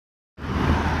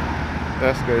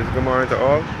Yes guys, good morning to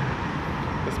all.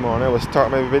 This morning I will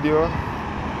start my video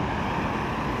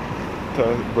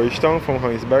to Bridgetown from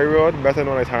Hindsbury Road, better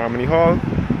known as Harmony Hall.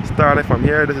 Starting from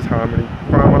here, this is Harmony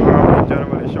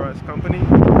General Insurance Company,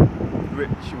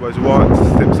 which was once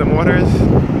Simpson Motors.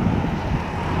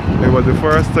 It was the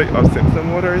first site of Simpson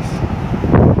Motors,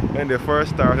 and they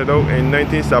first started out in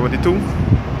 1972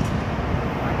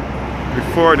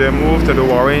 before they moved to the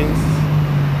Warrens.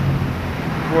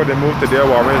 Before they moved to their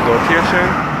Warrens location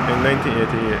in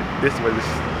 1988. This was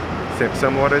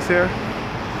Simpson Motors here,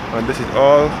 and this is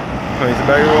all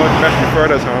Hindsbury Road, best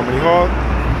referred as Harmony Hall,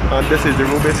 and this is the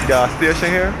Rubis gas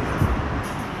station here,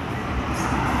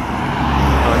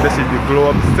 and this is the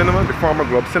Globe Cinema, the former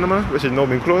Globe Cinema, which is now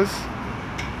been closed.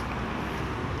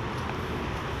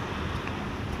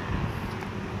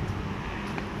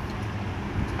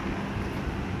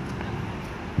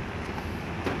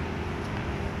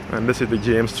 And this is the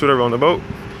James Tudor roundabout,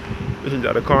 which is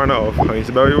at the corner of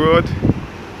Hindsbury Road,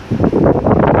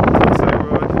 Hindsbury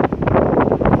Road,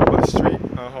 Robert Street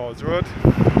and Halls Road.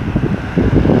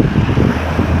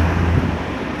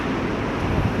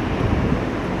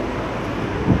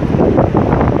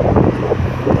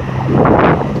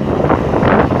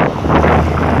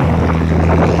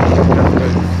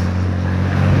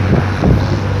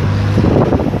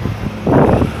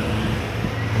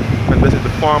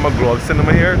 Former Globe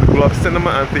Cinema here, the Globe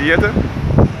Cinema and Theatre.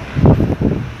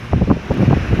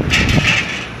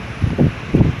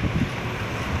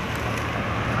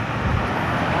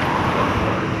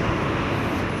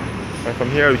 And from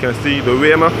here we can see the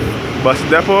Weymouth bus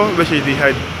depot, which is the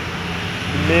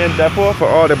main depot for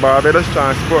all the Barbados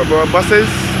Transport Board buses,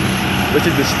 which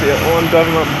is the state-owned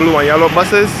government blue and yellow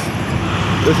buses.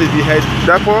 This is the head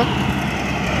depot.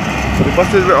 The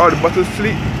buses where all the buses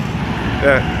sleep.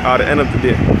 At the end of the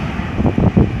day,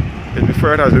 it's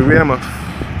referred as the Weymouth.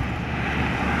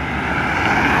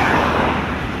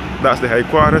 That's the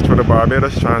headquarters for the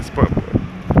Barbados Transport Board.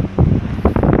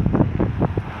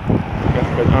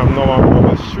 I'm now on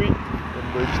Robert Street in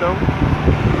Bridgetown.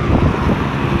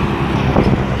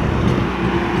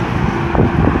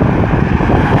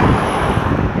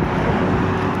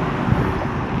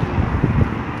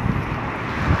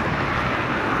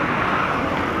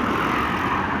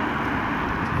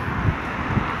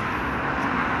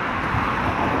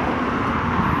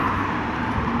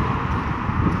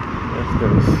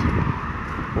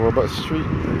 Robert Street,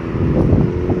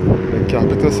 the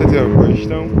capital city of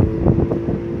Bridgetown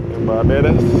in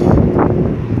Barbados.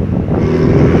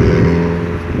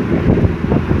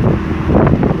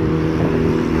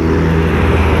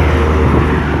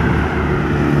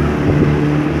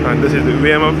 And this is the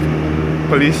Weymouth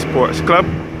Police Sports Club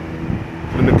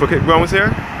in the cricket grounds here,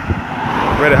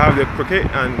 where they have the cricket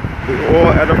and all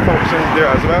other functions there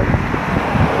as well.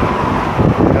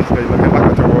 That's why you're looking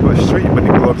back at the Robert Street, but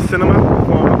the Globe Cinema, the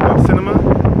former Globe Cinema.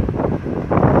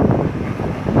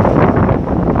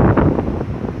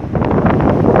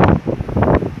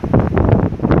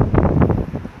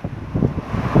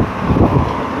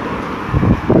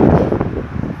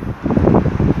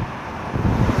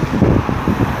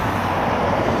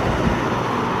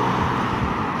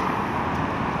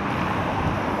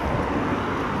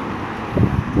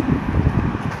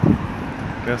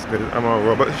 That's good. I'm on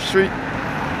Robert Street,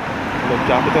 the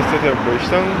capital city of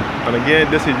Bridgetown, and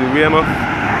again this is the Weymouth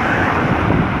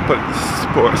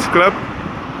Sports Club,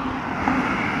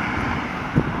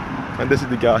 and this is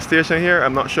the gas station here.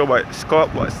 I'm not sure what's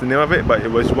the name of it, but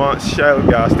it was once Shell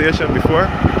gas station before.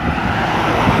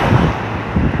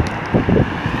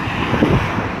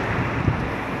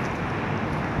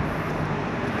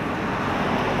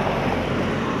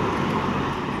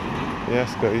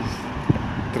 Yes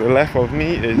guys, to the left of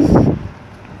me is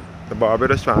the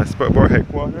Barbados Transport Board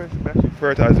headquarters, best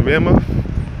referred to as Weymouth,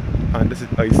 and this is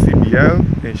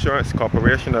ICBL, Insurance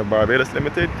Corporation of Barbados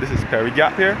Limited. This is Perry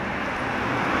Gap here.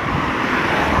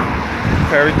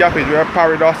 Perry Gap is where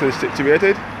Barbados is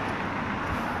situated,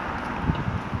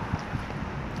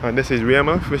 and this is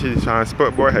Weymouth, which is the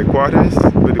Transport Board headquarters,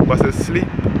 where the buses sleep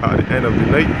at the end of the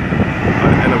night,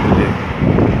 at the end of the day.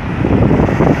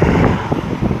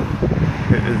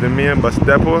 It is the main bus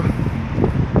depot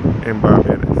in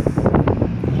Barbados.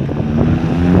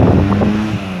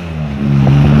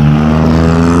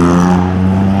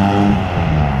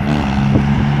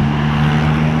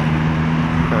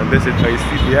 This is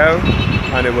ICBL,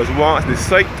 and it was once the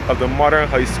site of the modern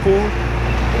high school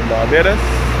in Barbados,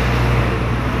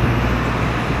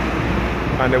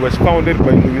 and it was founded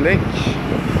by Louis Lynch.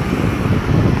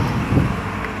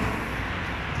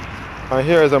 And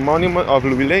here is a monument of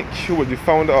Louis Lynch, who was the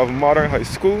founder of modern high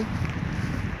school.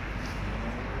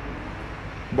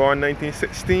 born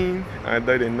 1916 and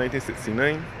died in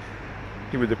 1969.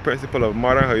 He was the principal of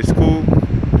Modern High School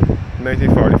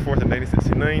 1944 to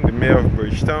 1969, the mayor of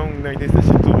Bridgetown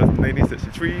 1962 to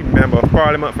 1963, member of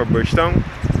parliament for Bridgetown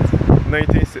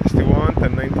 1961 to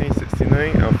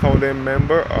 1969, and founding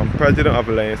member and president of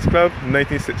Lions Club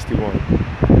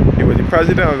 1961. He was the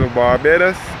president of the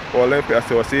Barbados Olympic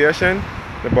Association,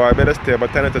 the Barbados Table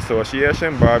Tennis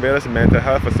Association, Barbados Mental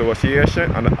Health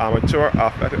Association, and the Amateur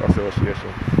Athletic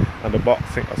Association, and the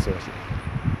Boxing Association.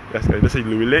 Yes, guys, this is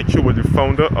Louis Lynch, who was the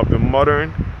founder of the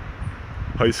Modern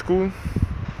High School,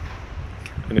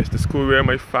 and it's the school where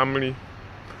my family,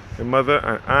 my mother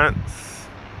and aunts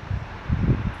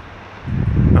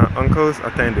and uncles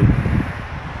attended.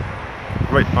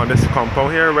 Right on this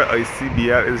compound here where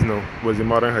ICBL is now was the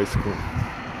Modern High School.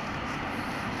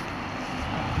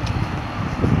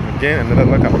 Again, another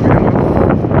look at the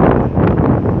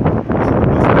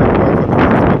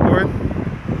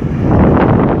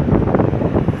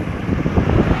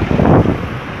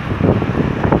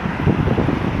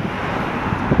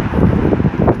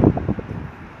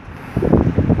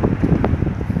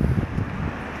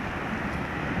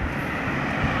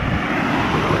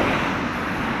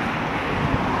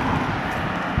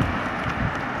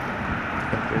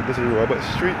This is Robert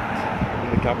Street in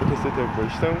the capital city of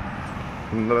Bridgetown.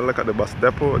 Another look at the bus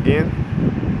depot again.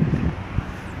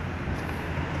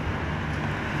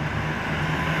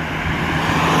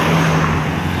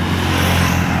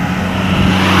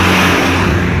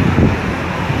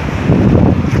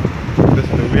 This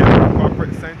is the Wheeler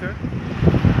Corporate Center.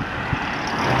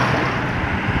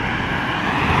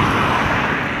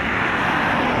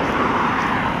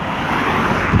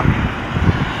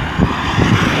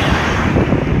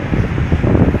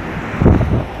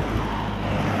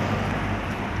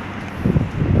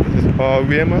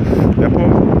 Weymouth depot.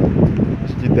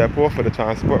 This is the depot for the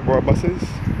transport board buses.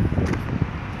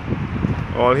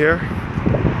 All here.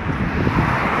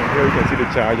 And here you can see the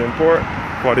charging port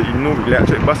for the new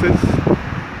electric buses.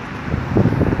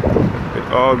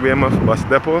 It's all Weymouth bus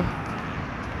depot.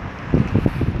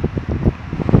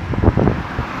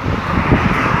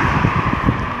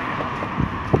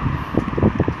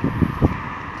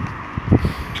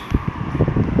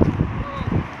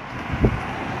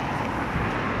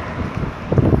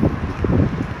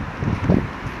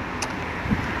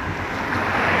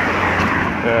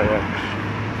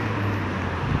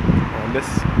 And this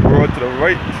road to the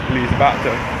right leads back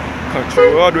to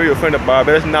Country Road, where you'll find the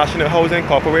Barbados National Housing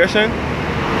Corporation.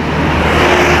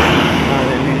 And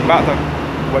it leads back to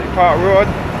White Park Road,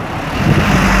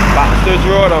 Baxter's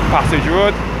Road and Passage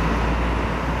Road,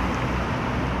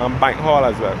 and Bank Hall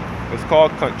as well. It's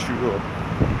called Country Road.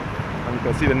 And you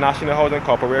can see the National Housing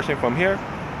Corporation from here,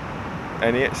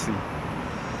 NHC.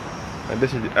 And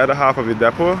this is the other half of the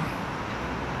depot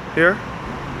here,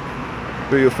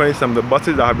 where you'll find some of the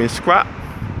buses that have been scrapped,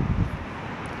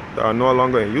 that are no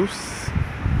longer in use.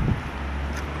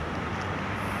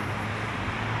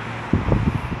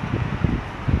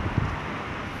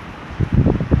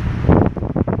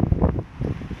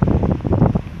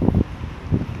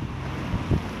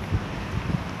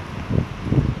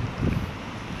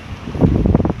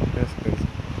 Yes,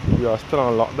 we are still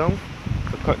on lockdown.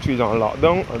 The country is on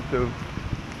lockdown until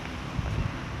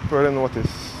further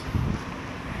notice.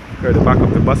 Here, the back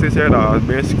of the buses here that are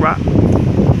being scrapped.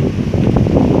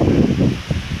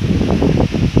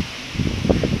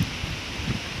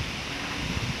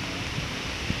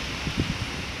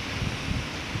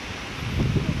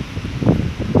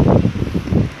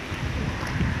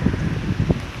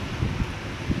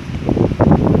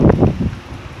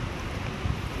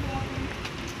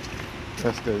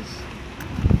 Yes, guys.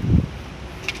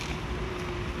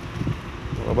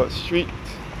 Robert Street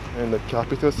in the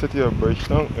capital city of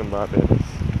Bridgetown in Barbados.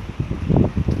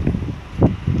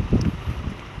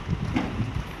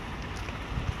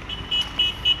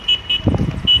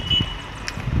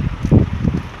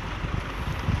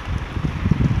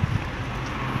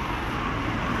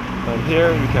 And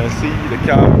here we can see the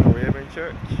Calvary Raven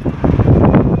Church.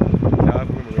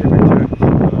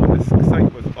 This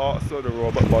site was also the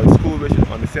Robert Boys School, which is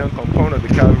on the same compound of the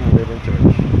Calvary Raven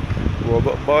Church.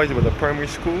 Robert Boys was a primary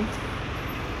school.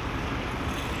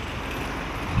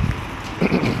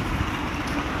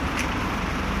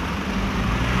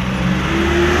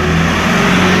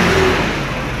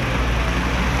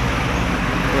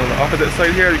 On the opposite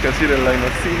side here, you can see the line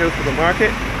of Sea Hill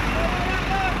Supermarket.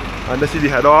 And this is the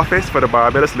head office for the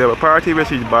Barbados Labour Party,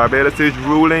 which is Barbados'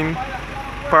 ruling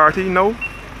party now.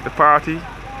 The party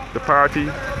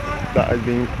that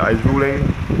is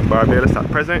ruling Barbados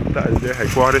at present. That is their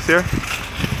headquarters here,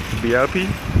 BLP.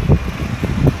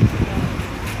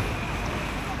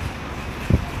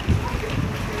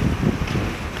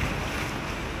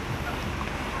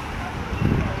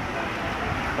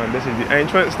 And this is the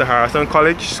entrance to Harrison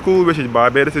College School, which is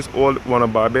one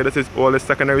of Barbados' oldest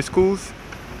secondary schools.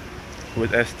 It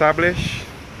was established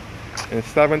in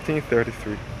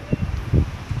 1733.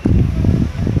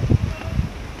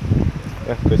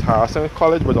 This Harrison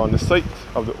College was on the site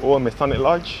of the old Masonic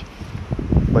Lodge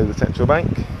by the central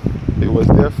bank. It was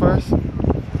there first,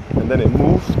 and then it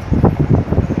moved.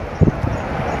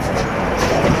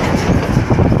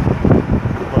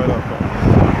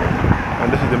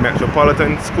 And this is the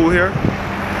Metropolitan School here.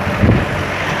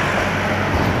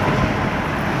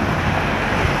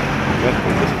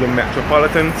 This is the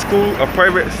Metropolitan School, a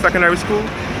private secondary school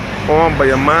owned by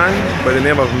a man by the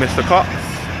name of Mr. Cox.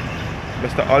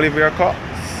 Mr. Oliver Cox.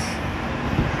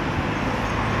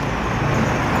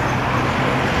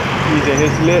 He's in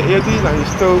his late 80s and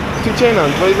he's still teaching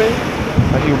and driving.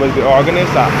 And he was the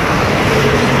organist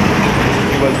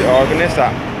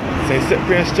at St.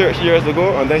 Cyprian's Church years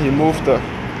ago, and then he moved to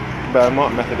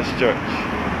Belmont Methodist Church.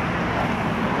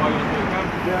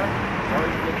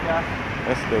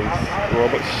 This is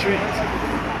Robert Street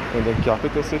in the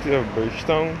capital city of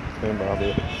Bridgetown in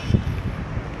Barbados.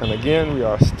 And again, we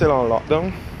are still on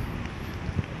lockdown.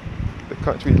 The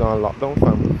country is on lockdown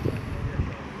from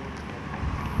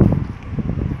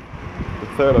the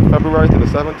 3rd of February to the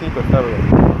 17th of February.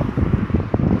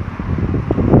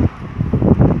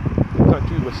 The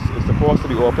country is supposed to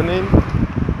be opening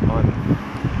on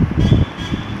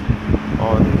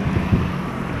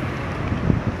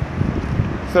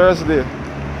Thursday.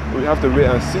 We have to wait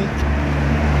and see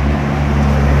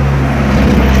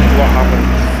what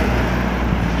happens.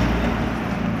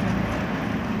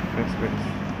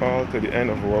 All to the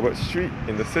end of Robert Street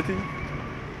in the city.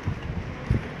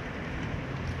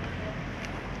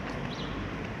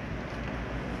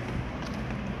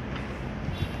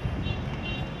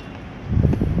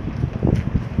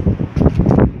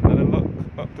 Another look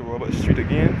up to Robert Street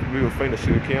again. We will find the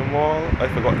sugarcane wall. I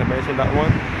forgot to mention that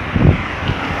one.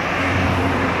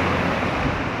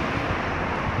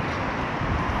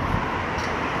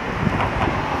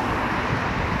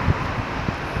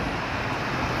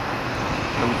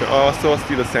 Also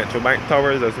see the Central Bank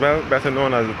Towers as well, better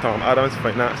known as the Tom Adams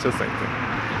Financial Center.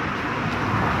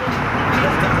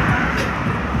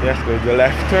 Yes, the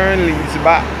left turn leads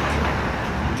back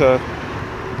to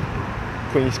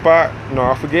Queen's Park,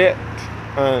 Northgate,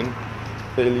 and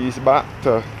it leads back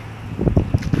to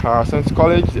Harrison's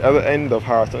College, the other end of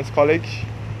Harrison's College,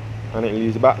 and it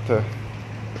leads back to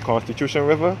the Constitution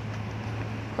River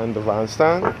and the Van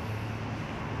Stand.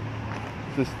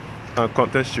 This is on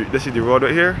Compton Street. This is the road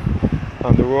right here,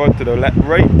 and the road to the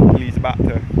right leads back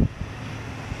to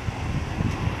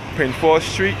Pinford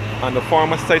Street and the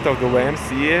former site of the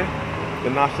YMCA, the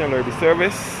National Library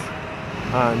Service,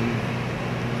 and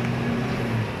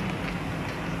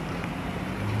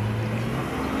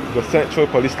the Central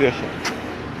Police Station.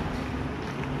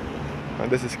 And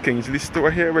this is Kingsley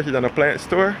Store here, which is an appliance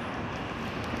store.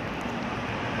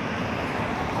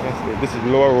 This is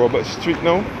Lower Robert Street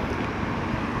now.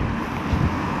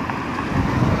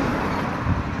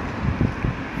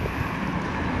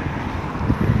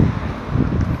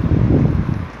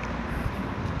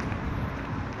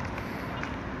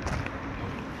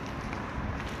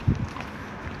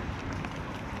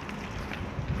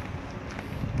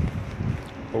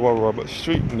 Lower Robert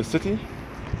Street in the city.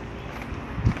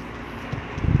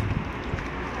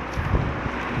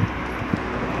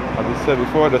 As I said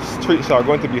before, the streets are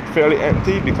going to be fairly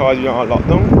empty because you're on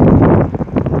lockdown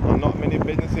and not many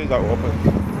businesses are open.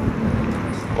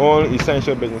 All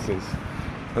essential businesses.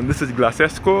 And this is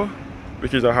Glasesco,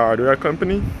 which is a hardware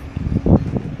company.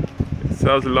 It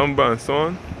sells lumber and so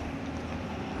on.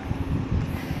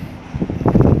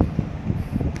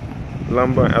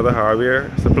 Lumber and other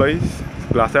hardware supplies.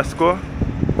 Glasesco.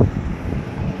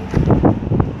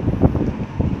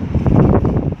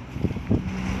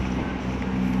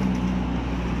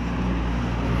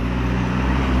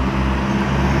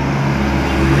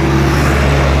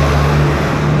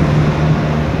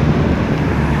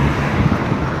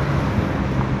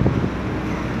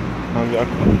 And we are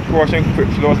crossing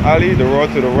Critchlow's Alley. The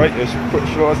road to the right is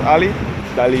Critchlow's Alley.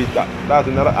 That's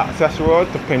another access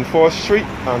road to Pinford Street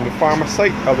and the former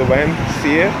site of the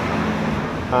YMCA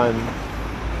and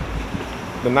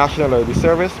the National Library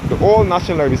Service, the old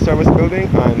National Library Service building,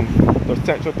 and the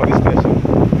Central Police Station.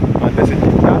 And this is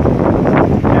the cap.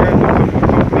 Here, the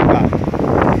company that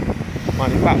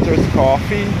manufactures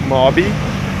coffee, Morby,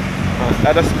 and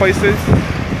other spices.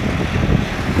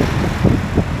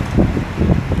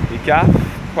 The CAF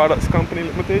Products Company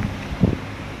Limited.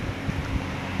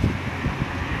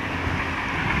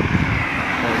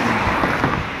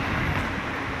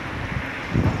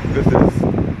 This is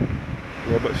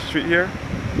Robert Street here.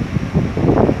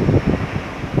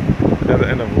 The other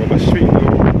end of Robert Street,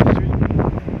 Robert Street.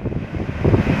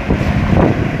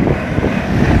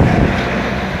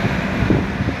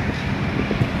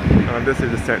 And this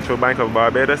is the Central Bank of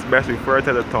Barbados, best referred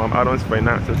to the Tom Adams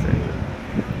Financial Center.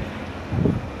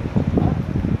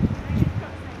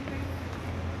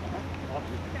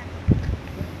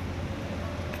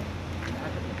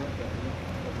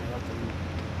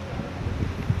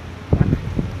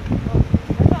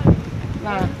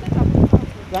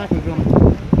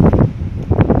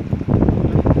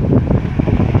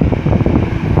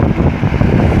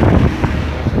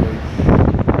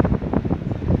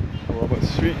 Robert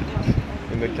Street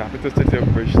in the capital city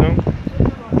of Bridgetown.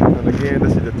 And again,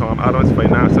 this is the Tom Adams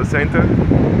Financial Center,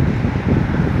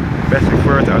 best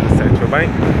referred to as the Central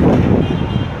Bank.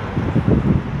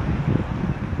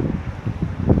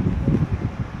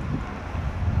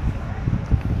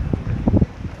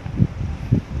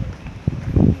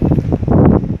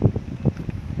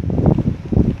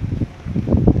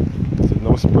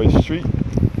 Bridge Street.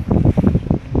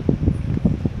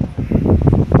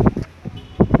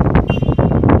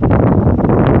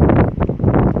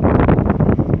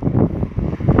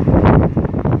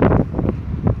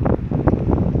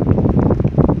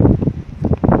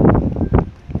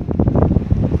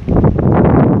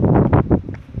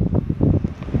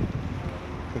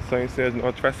 The sign says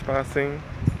no trespassing.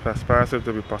 Trespassers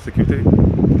will be prosecuted.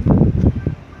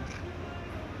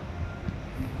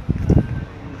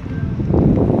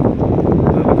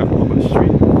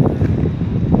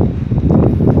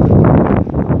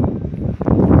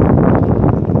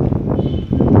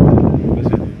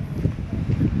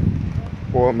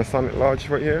 Masonic Lodge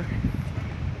right here.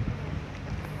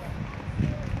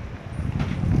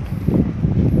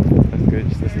 That's good.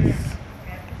 This is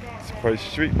Spruce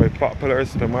Street by Popular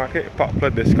Supermarket, Popular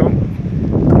Discount. You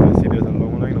can see there's a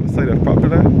long line on the side of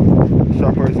Popular.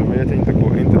 Shoppers are waiting to go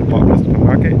into the Popular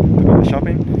Supermarket to go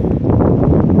shopping.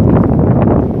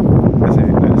 This is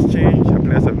the Exchange, a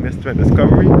place of mystery and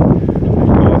discovery.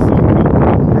 Also,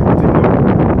 property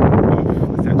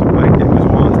of the Central Bank. It was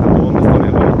once the old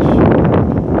Masonic Lodge.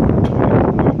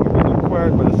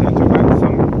 By the Central Bank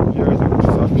some years ago, so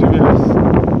a few years.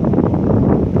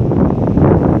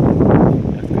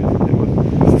 It was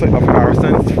the site of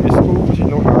Harrison's Free School, which is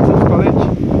now Harrison's College,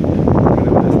 and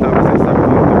it was established in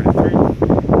 1733,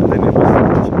 and then it was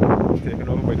taken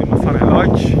over by the Masonic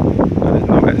Lodge, and it's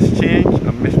now Exchange,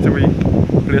 a mystery,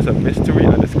 place of mystery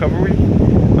and discovery.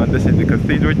 And this is the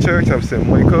Cathedral Church of St.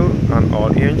 Michael and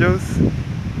All Angels,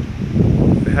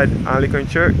 the head Anglican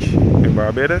Church in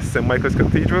Barbados, St. Michael's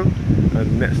Cathedral.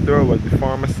 And next door was the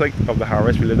former site of the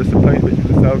Harris Religious Supply, which used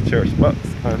to sell church books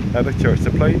and other church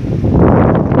supply. This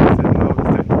is now the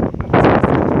center of the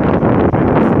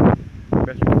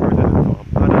best referred to the Tom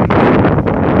Adams.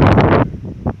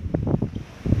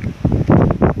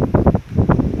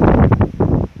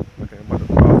 Okay, I'm about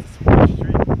to cross Spruce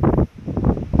Street.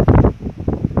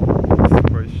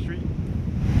 Spruce Street.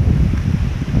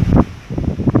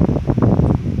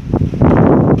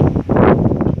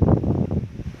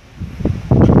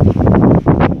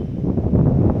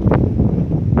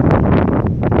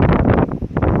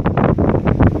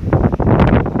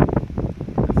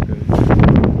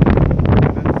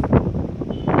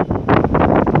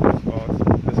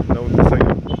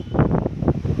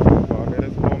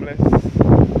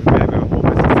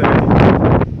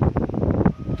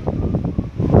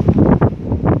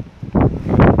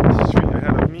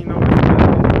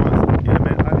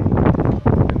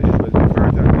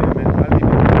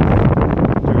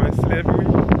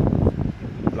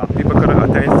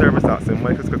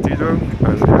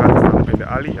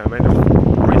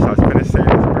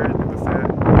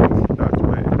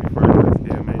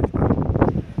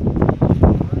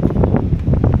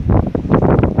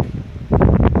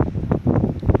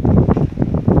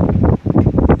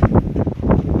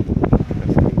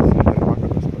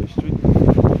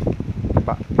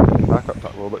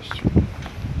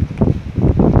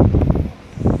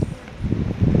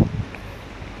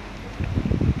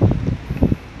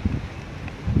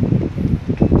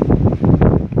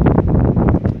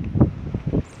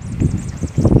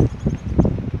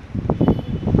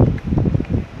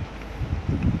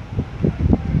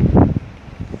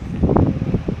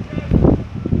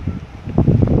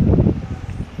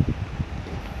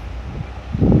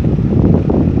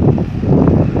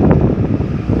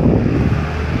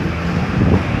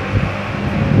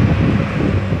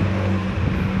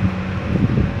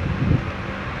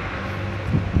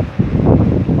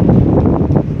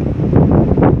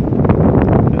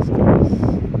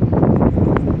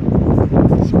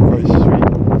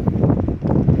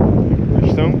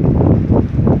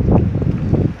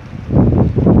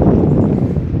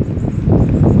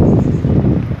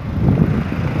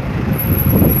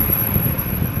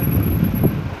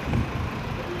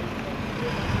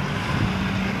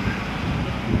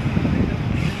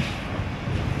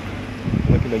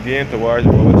 again towards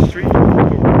Robert Street. Where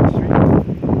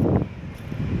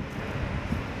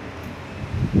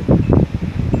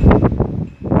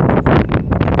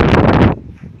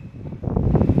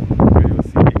you will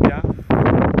see the Gap,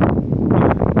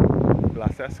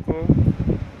 Blasesco,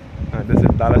 and this is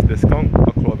Dallas Discount,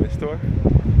 a clothing store.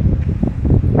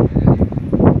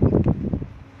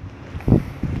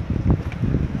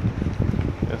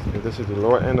 Yes, this is the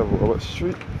lower end of Robert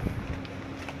Street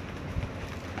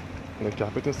in the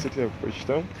capital city of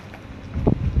Bridgetown.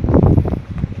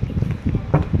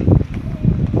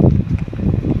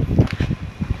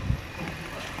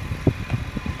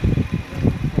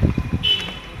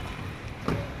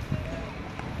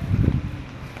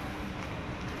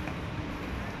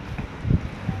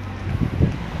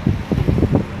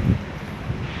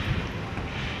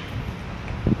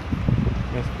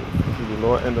 Yes, this is the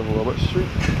lower end of Robert Street.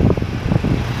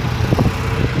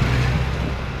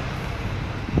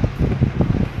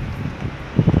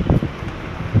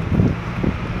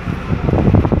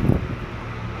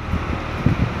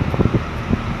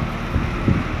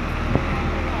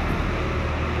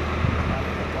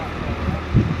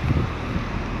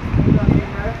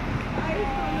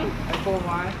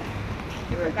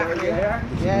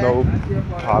 No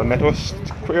Palmetto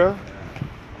Square.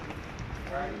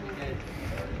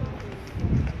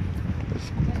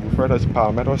 It's referred to as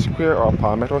Palmetto Square or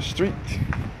Palmetto Street.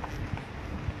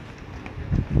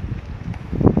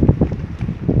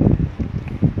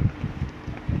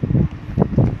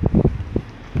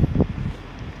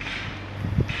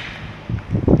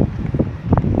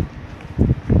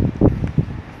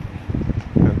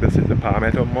 This is the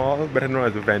Palmetto Mall, better known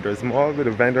as the Vendors Mall, where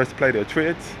the vendors play their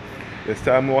trades. They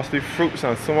sell mostly fruits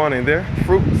and so on in there.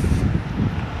 Fruits.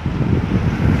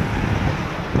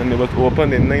 And it was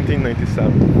opened in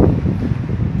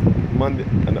 1997. Monday,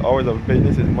 and the hours of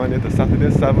business is Monday to Saturday,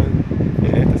 7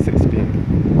 a.m. to 6 p.m.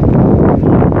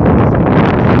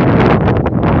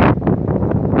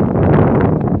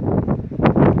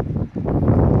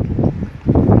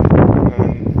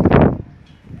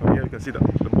 You can see the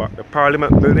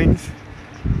Parliament buildings,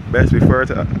 best referred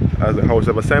to as the House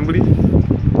of Assembly,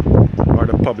 or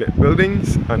the public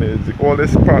buildings, and it is the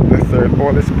oldest the third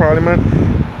oldest parliament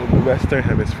in the Western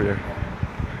Hemisphere.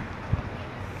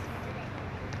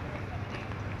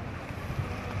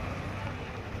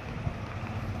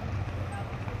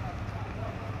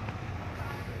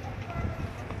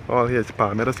 All here is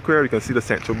Palmetto Square. You can see the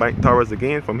Central Bank towers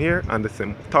again from here, and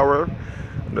the tower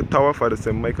for the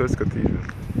St. Michael's Cathedral.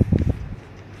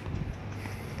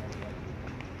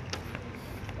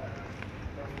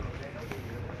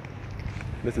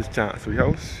 This is Chancery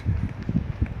House,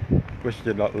 which is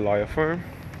a lawyer firm.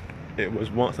 It was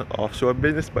once an offshore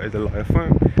business, but it's a lawyer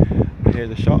firm. And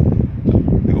here's a shop,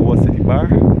 the Old City Bar.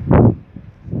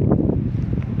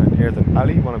 And here's an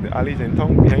alley, one of the alleys in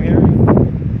town behind here.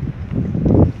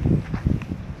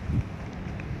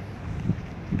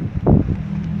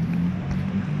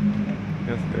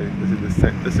 Yes,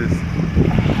 this is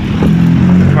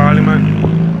the Parliament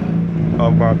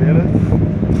of Barbados.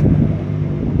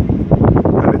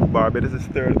 Barbados is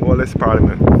third oldest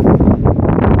parliament.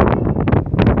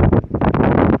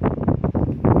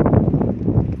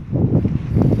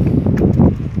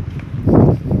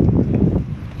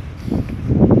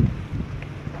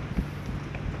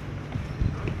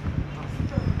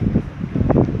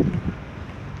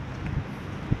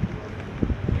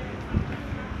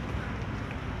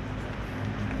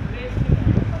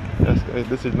 Yes,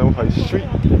 this is No High Street.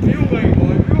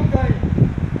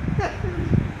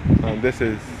 And this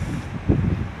is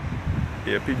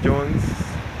A.P. Jones,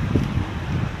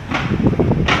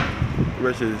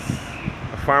 which is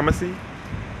a pharmacy.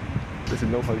 This is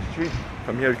No High Street.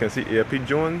 From here you can see A.P.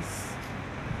 Jones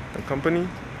and Company,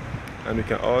 and you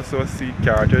can also see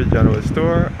Carter's General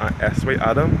Store and S.Y.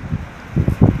 Adam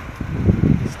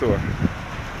Store.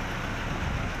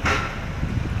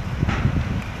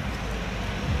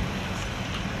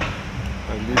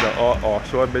 And these are all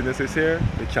offshore businesses here.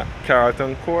 The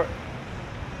Carlton Court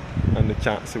and the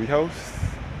Chancery House.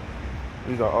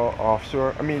 These are all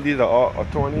offshore. I mean, these are all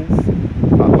attorneys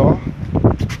at law.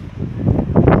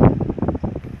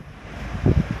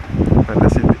 And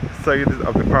this is the side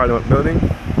of the Parliament building.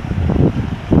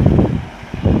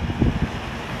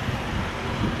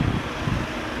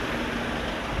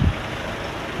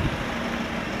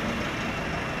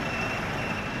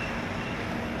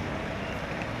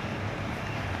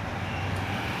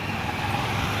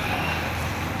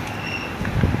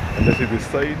 And this is the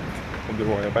side of the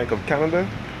Royal Bank of Canada,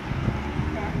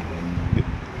 the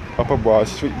Upper Broad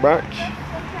Street branch.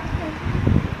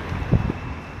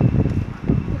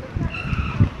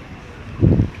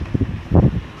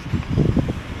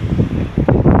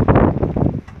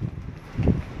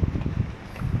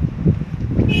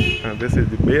 this is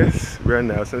the base where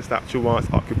Nelson's statue once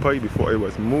occupied before it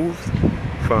was moved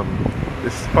from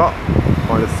this spot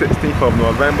on the 16th of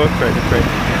November 2020.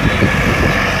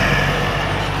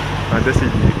 And this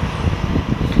is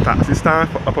the taxi stand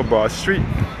for Upper Broad Street.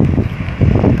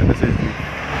 And this is the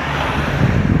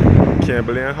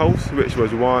Chamberlain House, which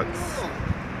was once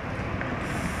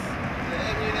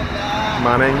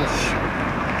Manning's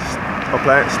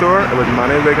appliance store. It was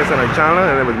Manning's Wilkinson and Chandler,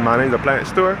 and it was Manning's appliance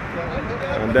store.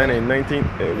 And then it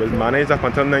was Manning's up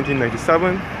until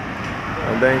 1997.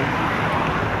 And then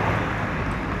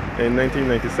in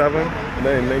 1997, and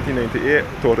then in 1998,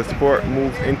 Total Sport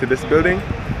moved into this building.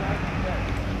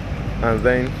 And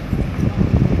then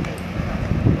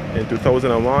in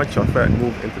 2001, Chauffet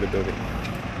moved into the building.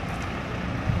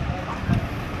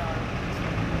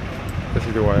 This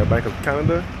is the Royal Bank of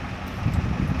Canada.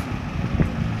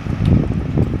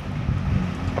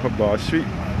 Upper Broad Street.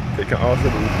 It can also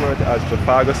be referred to as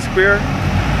Trafalgar Square.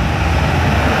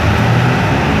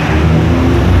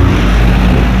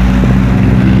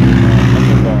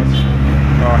 Upper Broad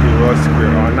Street. Or Hero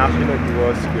Square, or National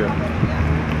Hero Square.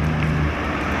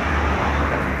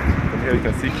 From here you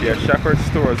can see Pierre Shepherd's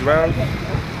store as well.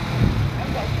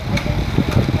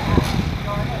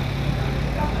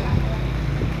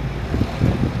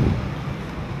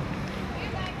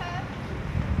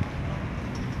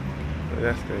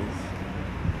 Yes guys,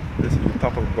 this is the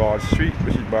top of Broad Street,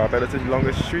 which is Barbados'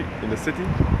 longest street in the city.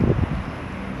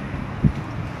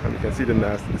 And you can see the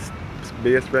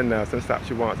base where Nelson's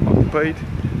statue once occupied.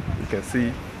 You can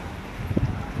see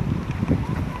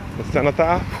the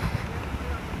cenotaph.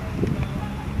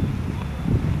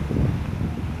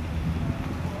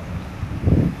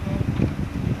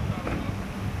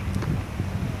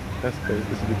 Yes guys,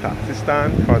 this is the taxi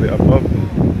stand for the above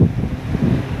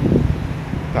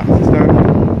taxi stand.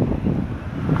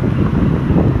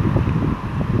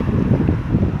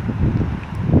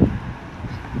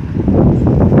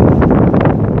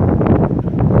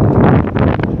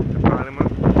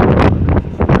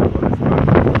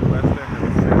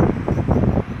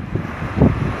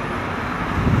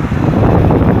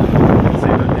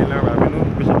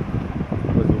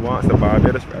 The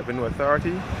Barbados Revenue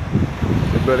Authority.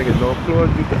 The building is now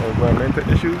closed due to environmental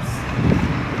issues.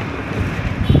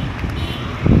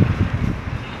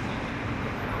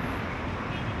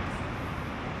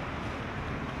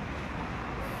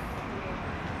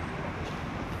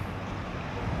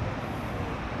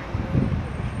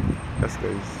 Yes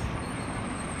guys,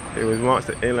 it was once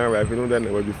the Inland Revenue, then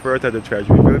it was referred to as the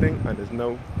Treasury Building, and is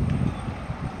now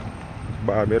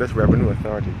Barbados Revenue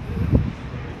Authority.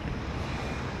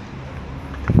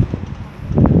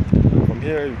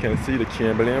 Here you can see the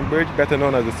Chamberlain Bridge, better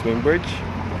known as the Swing Bridge.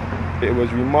 It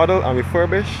was remodeled and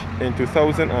refurbished in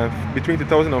between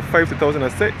 2005 to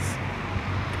 2006,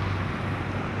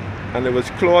 and it was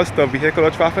closed to vehicular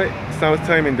traffic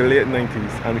sometime in the late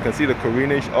 90s. And you can see the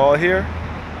coronage all here.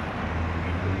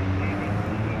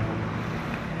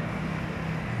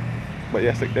 But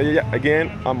yes, again,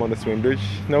 I'm on the Swing Bridge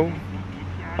now.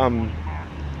 I'm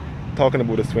talking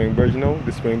about the Swing Bridge now.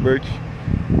 The Swing Bridge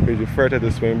is referred to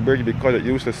the Swing Bridge because it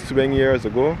used to swing years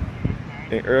ago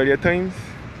in earlier times,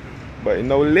 but it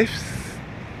now lifts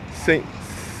since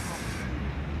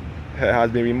it has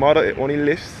been remodeled. It only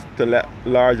lifts to let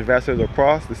large vessels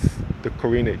across the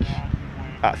coronage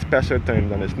at special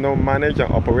times, and it's now managed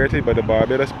and operated by the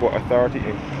Barbados Port Authority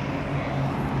Inc.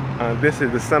 And this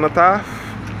is the cenotaph,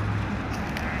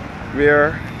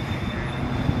 where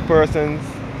persons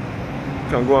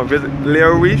can go and visit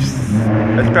laurel wreaths,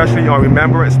 especially on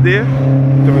Remembrance Day,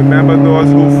 to remember those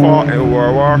who fought in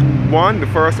World War I, the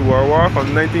First World War,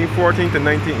 from 1914 to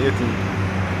 1918.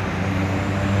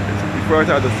 It's referred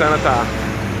to as the cenotaph.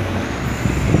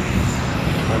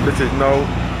 And this is now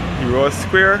Hero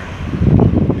Square,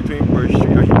 between Bridge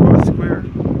Street and Hero Square.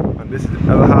 And this is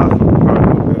the other half of the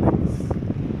Parliament buildings.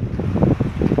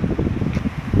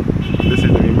 This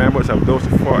is the remembrance of those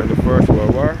who fought in the First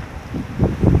World War.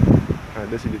 And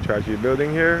this is the Treasury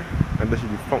Building here, and this is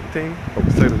the fountain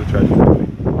outside of the Treasury Building.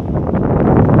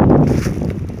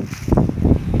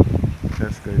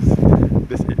 Yes guys,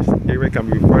 this area can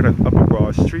be referred to as Upper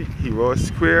Broad Street, Hero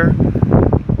Square,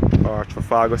 or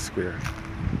Trafalgar Square.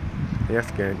 Yes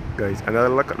again guys, another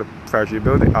look at the Treasury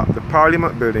Building, at the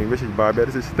Parliament Building, which is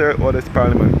Barbados' third oldest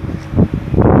parliament.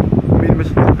 Which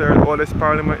is the third oldest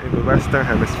parliament in the Western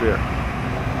Hemisphere.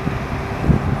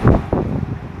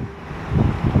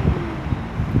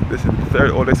 This is the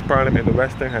third oldest parliament in the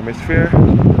Western Hemisphere,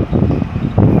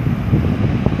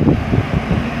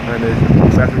 and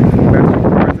it's better